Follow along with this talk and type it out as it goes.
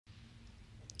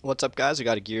What's up, guys? I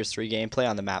got a Gears 3 gameplay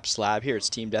on the map Slab here.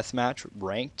 It's Team Deathmatch,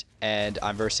 ranked, and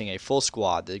I'm versing a full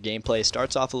squad. The gameplay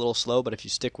starts off a little slow, but if you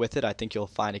stick with it, I think you'll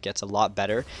find it gets a lot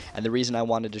better. And the reason I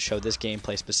wanted to show this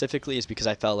gameplay specifically is because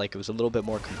I felt like it was a little bit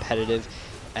more competitive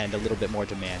and a little bit more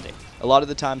demanding. A lot of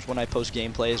the times when I post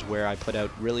gameplays where I put out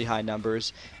really high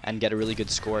numbers and get a really good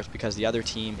score, it's because the other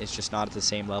team is just not at the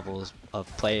same level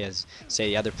of play as, say,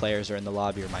 the other players are in the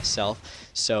lobby or myself.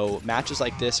 So matches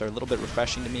like this are a little bit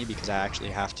refreshing to me because I actually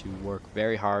have to work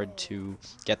very hard to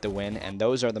get the win, and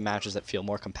those are the matches that feel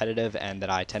more competitive and that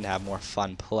I tend to have more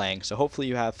fun playing. So hopefully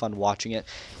you have fun watching it.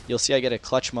 You'll see I get a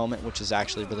clutch moment, which is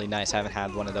actually really nice. I haven't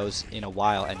had one of those in a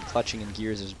while, and clutching in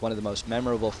Gears is one of the most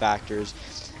memorable factors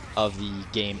of the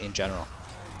game in general.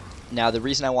 Now, the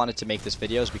reason I wanted to make this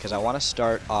video is because I want to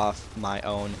start off my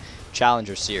own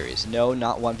Challenger series. No,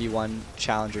 not 1v1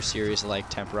 Challenger series like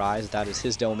Temporize. That is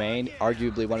his domain.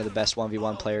 Arguably one of the best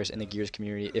 1v1 players in the Gears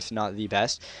community, if not the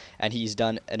best. And he's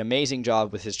done an amazing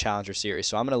job with his Challenger series.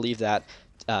 So I'm going to leave that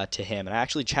to him. And I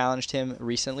actually challenged him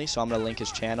recently, so I'm going to link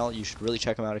his channel. You should really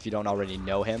check him out if you don't already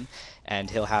know him. And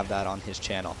he'll have that on his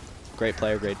channel. Great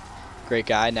player, great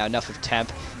guy. Now, enough of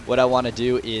Temp. What I want to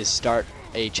do is start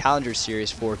a Challenger series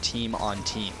for team on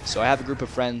team. So I have a group of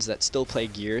friends that still play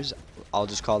Gears. I'll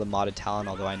just call them ModdedTalent,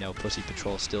 although I know Pussy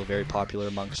Patrol is still very popular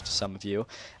amongst some of you.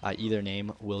 Either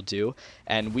name will do.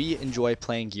 And we enjoy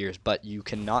playing Gears, but you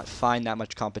cannot find that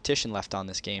much competition left on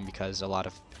this game because a lot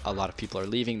of people are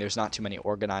leaving. There's not too many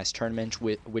organized tournaments,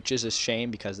 which is a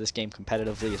shame because this game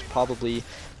competitively is probably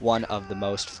one of the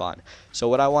most fun. So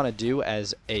what I want to do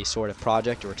as a sort of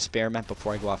project or experiment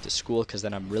before I go off to school, because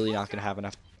then I'm really not going to have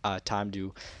enough time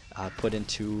to put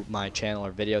into my channel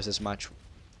or videos as much,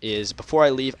 is before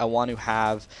I leave I want to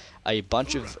have a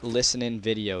bunch of listen-in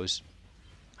videos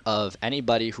of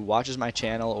anybody who watches my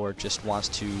channel or just wants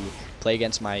to play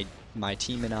against my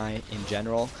team and I in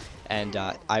general, and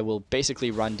I will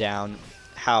basically run down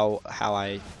how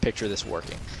I picture this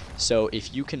working. So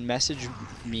if you can message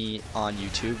me on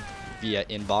YouTube via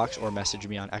inbox or message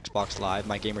me on Xbox Live.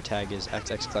 My gamer tag is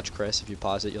XXClutchChris. If you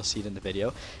pause it, you'll see it in the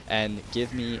video. And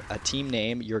give me a team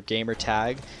name, your gamer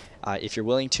tag, if you're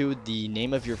willing to, the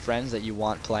name of your friends that you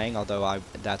want playing, although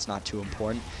that's not too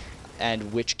important,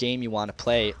 and which game you want to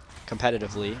play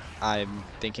competitively. I'm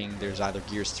thinking there's either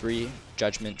Gears 3,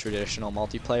 Judgment Traditional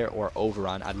Multiplayer, or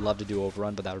Overrun. I'd love to do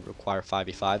Overrun, but that would require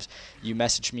 5v5s. You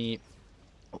message me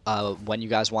when you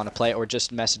guys want to play, or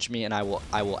just message me and I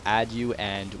will add you,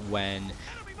 and when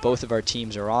both of our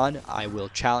teams are on, I will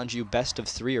challenge you best of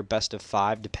 3 or best of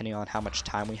 5 depending on how much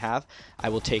time we have. I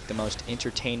will take the most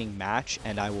entertaining match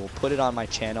and I will put it on my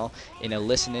channel in a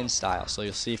listen-in style, so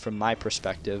you'll see from my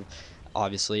perspective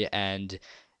obviously, and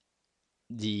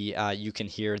you can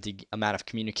hear the amount of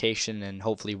communication and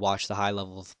hopefully watch the high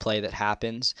level of play that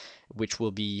happens, which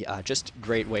will be just a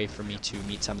great way for me to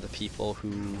meet some of the people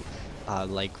who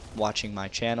like watching my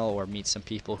channel, or meet some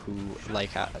people who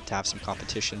like to have some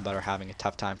competition but are having a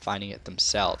tough time finding it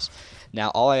themselves. Now,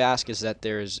 all I ask is that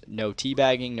there's no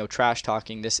teabagging, no trash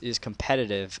talking. This is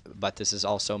competitive, but this is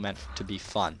also meant to be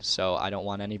fun, so I don't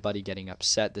want anybody getting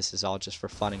upset. This is all just for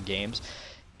fun and games.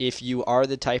 If you are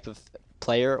the type of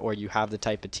player, or you have the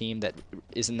type of team that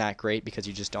isn't that great because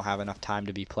you just don't have enough time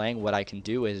to be playing, what I can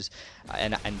do is,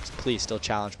 and please still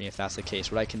challenge me if that's the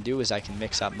case, what I can do is I can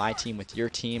mix up my team with your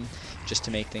team just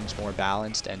to make things more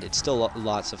balanced, and it's still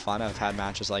lots of fun. I've had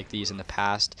matches like these in the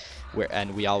past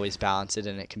and we always balance it,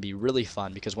 and it can be really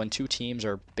fun because when two teams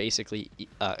are basically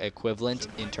equivalent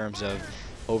in terms of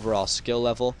overall skill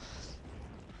level,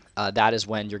 that is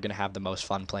when you're going to have the most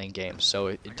fun playing games.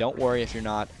 So don't worry if you're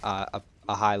not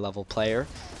a high level player.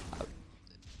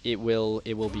 It will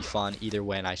be fun either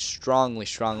way, and I strongly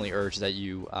urge that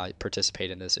you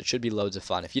participate in this. It should be loads of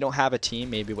fun. If you don't have a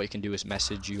team, maybe what you can do is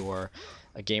message your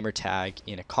gamer tag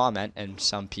in a comment, and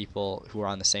some people who are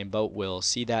on the same boat will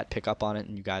see that, pick up on it,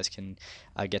 and you guys can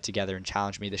get together and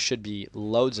challenge me. This should be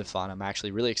loads of fun. I'm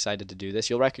actually really excited to do this.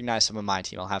 You'll recognize some of my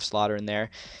team. I'll have Slaughter in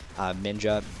there,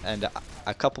 Minja, and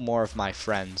a couple more of my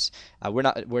friends.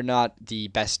 We're not the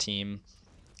best team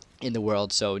in the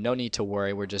world, so no need to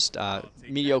worry. We're just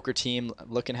mediocre team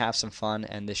looking to have some fun,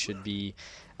 and this should be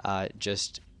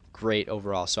just great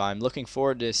overall. So I'm looking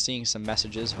forward to seeing some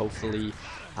messages. Hopefully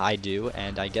I do,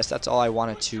 and I guess that's all I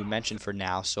wanted to mention for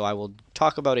now. So I will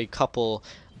talk about a couple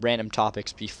random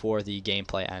topics before the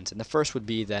gameplay ends, and the first would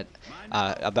be that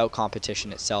about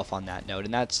competition itself on that note,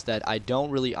 and that's that I don't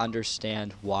really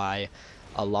understand why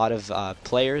a lot of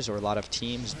players or a lot of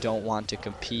teams don't want to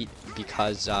compete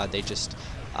because they just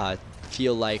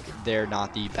feel like they're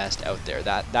not the best out there.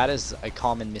 That is a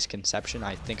common misconception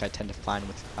I think I tend to find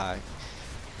with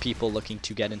people looking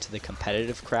to get into the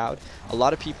competitive crowd. A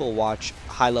lot of people watch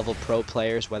high-level pro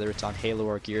players, whether it's on Halo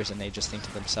or Gears, and they just think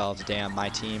to themselves, damn, my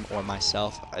team or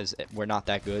myself, we're not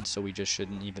that good, so we just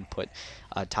shouldn't even put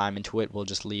time into it. We'll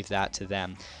just leave that to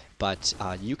them. But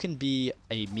you can be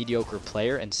a mediocre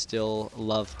player and still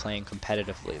love playing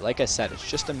competitively. Like I said, it's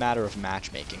just a matter of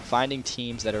matchmaking, finding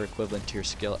teams that are equivalent to your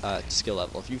skill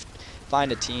level. If you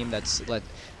find a team that's,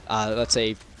 let's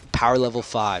say, power level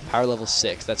 5, power level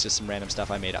 6, that's just some random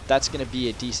stuff I made up, that's going to be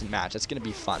a decent match. That's going to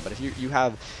be fun. But if you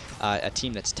have a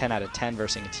team that's 10 out of 10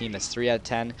 versus a team that's 3 out of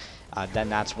 10, then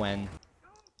that's when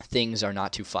things are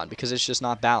not too fun, because it's just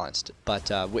not balanced.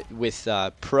 But with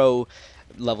pro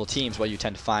level teams, what you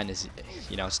tend to find is,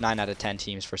 it's 9 out of 10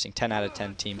 teams versus 10 out of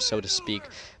 10 teams, so to speak.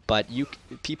 But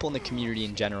people in the community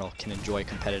in general can enjoy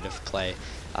competitive play,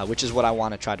 which is what I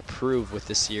want to try to prove with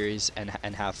this series, and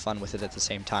have fun with it at the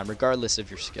same time, regardless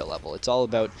of your skill level. It's all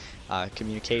about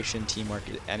communication, teamwork,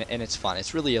 and it's fun.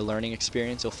 It's really a learning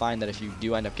experience. You'll find that if you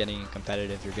do end up getting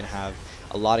competitive, you're going to have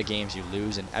a lot of games you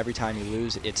lose, and every time you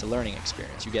lose, it's a learning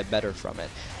experience. You get better from it.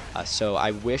 So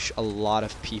I wish a lot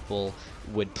of people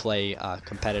would play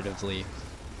competitively,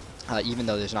 even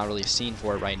though there's not really a scene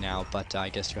for it right now, but I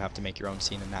guess you have to make your own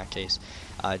scene in that case,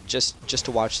 just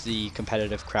to watch the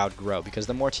competitive crowd grow, because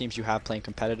the more teams you have playing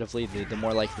competitively, the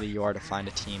more likely you are to find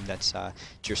a team that's to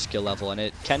your skill level, and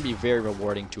it can be very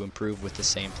rewarding to improve with the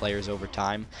same players over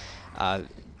time,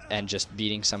 and just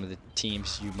beating some of the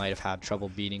teams you might have had trouble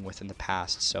beating with in the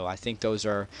past. So I think those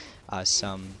are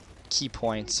some key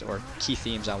points or key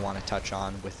themes I want to touch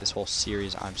on with this whole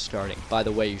series I'm starting. By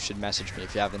the way, you should message me.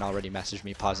 If you haven't already messaged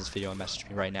me, pause this video and message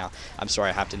me right now. I'm sorry,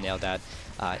 I have to nail that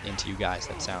into you guys.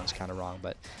 That sounds kind of wrong,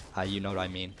 but you know what I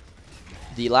mean.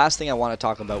 The last thing I want to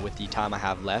talk about with the time I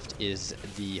have left is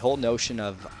the whole notion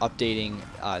of updating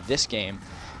this game.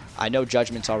 I know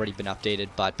Judgment's already been updated,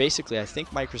 but basically I think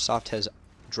Microsoft has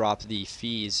drop the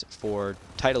fees for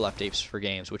title updates for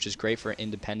games, which is great for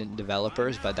independent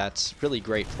developers, but that's really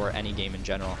great for any game in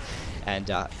general. And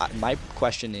my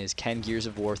question is, can Gears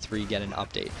of War 3 get an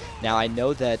update? Now, I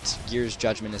know that Gears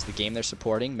Judgment is the game they're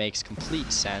supporting, makes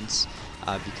complete sense,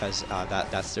 because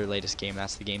that's their latest game,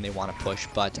 that's the game they want to push.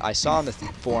 But I saw on the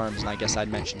forums, and I guess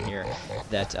I'd mention here,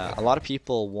 that a lot of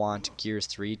people want Gears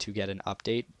 3 to get an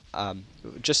update.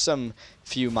 Just some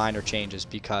few minor changes,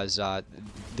 because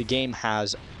the game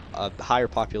has a higher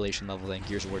population level than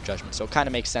Gears of War Judgment, so it kind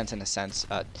of makes sense in a sense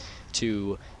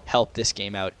to help this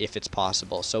game out if it's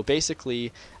possible. So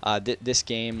basically, this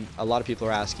game, a lot of people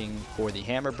are asking for the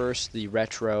hammer burst, the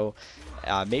retro,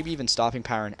 maybe even stopping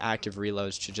power and active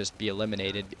reloads to just be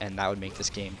eliminated, and that would make this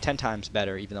game 10 times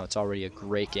better, even though it's already a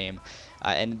great game.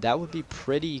 And that would be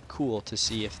pretty cool to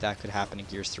see if that could happen in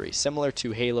Gears 3. Similar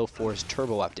to Halo 4's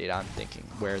Turbo update, I'm thinking,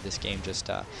 where this game just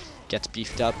gets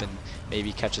beefed up and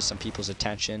maybe catches some people's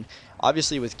attention.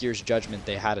 Obviously, with Gears Judgment,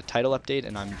 they had a title update,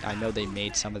 and I know they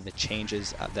made some of the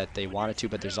changes that they wanted to,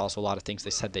 but there's also a lot of things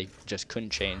they said they just couldn't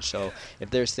change. So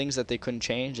if there's things that they couldn't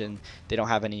change and they don't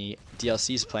have any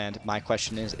DLCs planned, my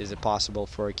question is it possible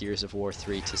for Gears of War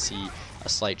 3 to see a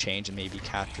slight change and maybe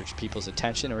capture people's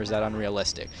attention, or is that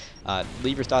unrealistic?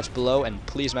 Leave your thoughts below, and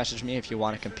please message me if you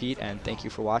want to compete, and thank you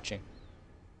for watching.